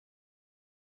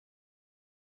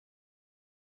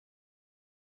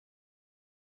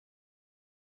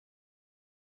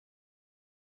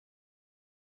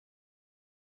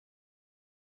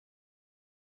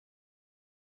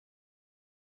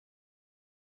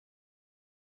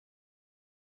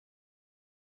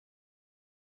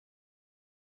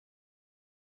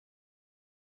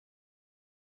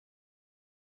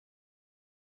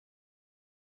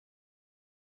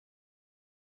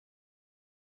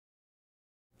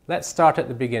Let's start at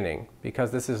the beginning,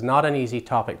 because this is not an easy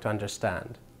topic to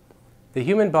understand. The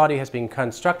human body has been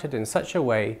constructed in such a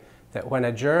way that when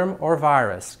a germ or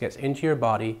virus gets into your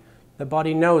body, the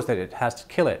body knows that it has to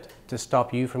kill it to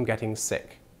stop you from getting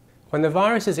sick. When the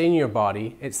virus is in your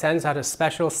body, it sends out a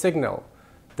special signal.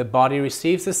 The body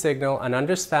receives the signal and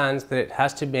understands that it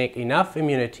has to make enough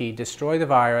immunity destroy the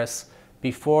virus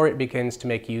before it begins to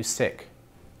make you sick.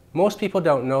 Most people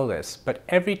don't know this, but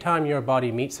every time your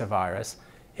body meets a virus,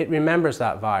 it remembers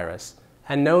that virus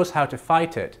and knows how to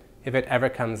fight it if it ever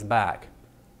comes back.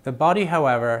 The body,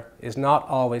 however, is not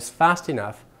always fast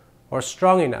enough or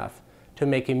strong enough to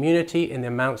make immunity in the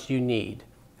amounts you need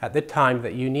at the time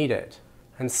that you need it,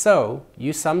 and so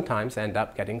you sometimes end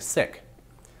up getting sick.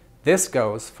 This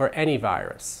goes for any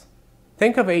virus.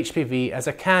 Think of HPV as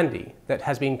a candy that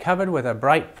has been covered with a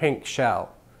bright pink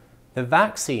shell. The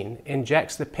vaccine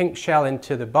injects the pink shell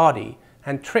into the body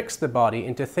and tricks the body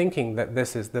into thinking that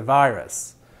this is the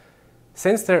virus.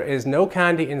 Since there is no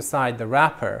candy inside the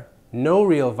wrapper, no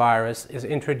real virus is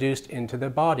introduced into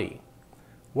the body.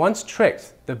 Once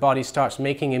tricked, the body starts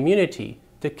making immunity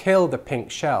to kill the pink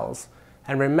shells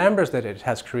and remembers that it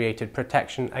has created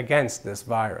protection against this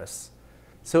virus.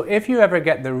 So if you ever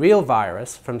get the real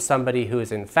virus from somebody who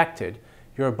is infected,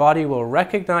 your body will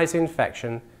recognize the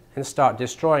infection and start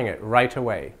destroying it right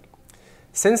away.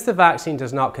 Since the vaccine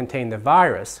does not contain the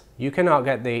virus, you cannot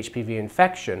get the HPV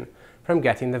infection from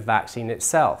getting the vaccine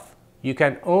itself. You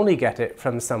can only get it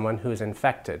from someone who is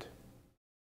infected.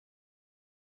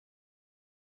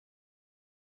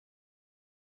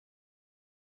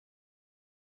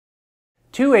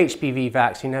 Two HPV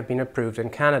vaccines have been approved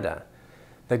in Canada.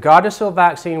 The Gardasil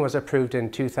vaccine was approved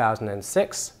in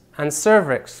 2006, and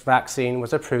Cervarix vaccine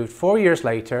was approved 4 years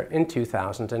later in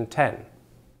 2010.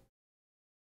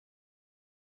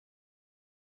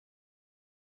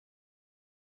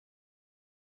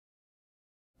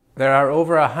 There are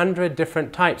over 100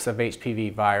 different types of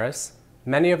HPV virus.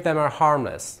 Many of them are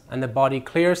harmless, and the body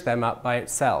clears them up by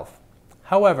itself.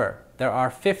 However, there are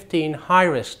 15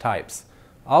 high-risk types.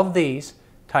 Of these,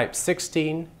 type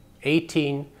 16,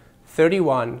 18,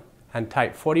 31, and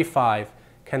type 45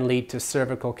 can lead to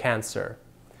cervical cancer.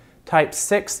 Type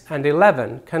 6 and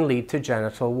 11 can lead to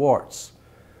genital warts.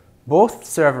 Both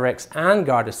Cervarix and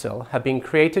Gardasil have been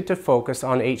created to focus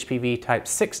on HPV type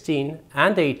 16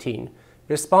 and 18,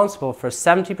 responsible for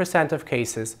 70% of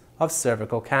cases of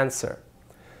cervical cancer.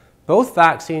 Both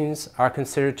vaccines are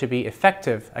considered to be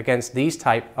effective against these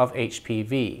type of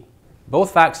HPV.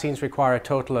 Both vaccines require a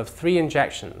total of 3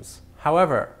 injections.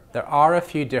 However, there are a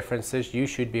few differences you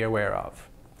should be aware of.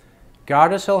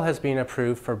 Gardasil has been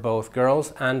approved for both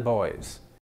girls and boys.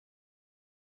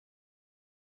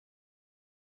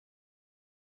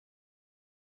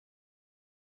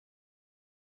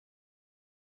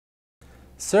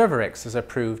 Cervarix is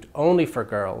approved only for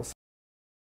girls.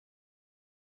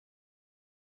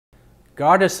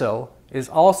 Gardasil is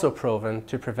also proven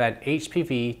to prevent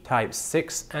HPV types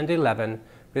 6 and 11,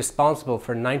 responsible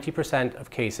for 90% of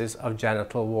cases of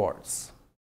genital warts.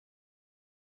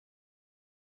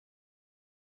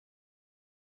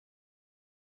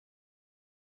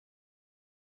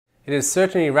 It is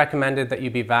certainly recommended that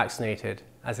you be vaccinated,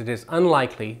 as it is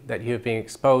unlikely that you have been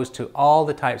exposed to all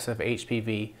the types of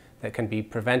HPV that can be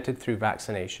prevented through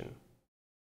vaccination.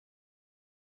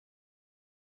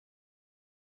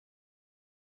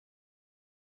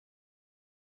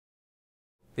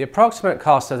 The approximate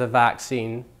cost of the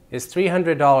vaccine is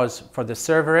 $300 for the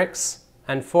Cervarix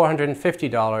and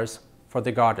 $450 for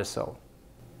the Gardasil.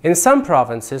 In some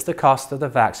provinces, the cost of the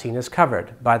vaccine is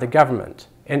covered by the government.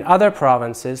 In other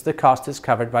provinces, the cost is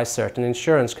covered by certain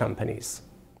insurance companies.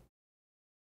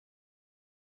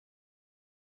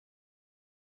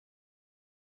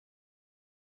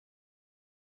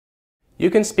 You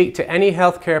can speak to any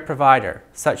healthcare provider,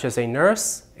 such as a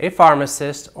nurse, a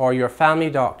pharmacist, or your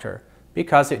family doctor,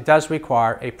 because it does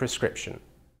require a prescription.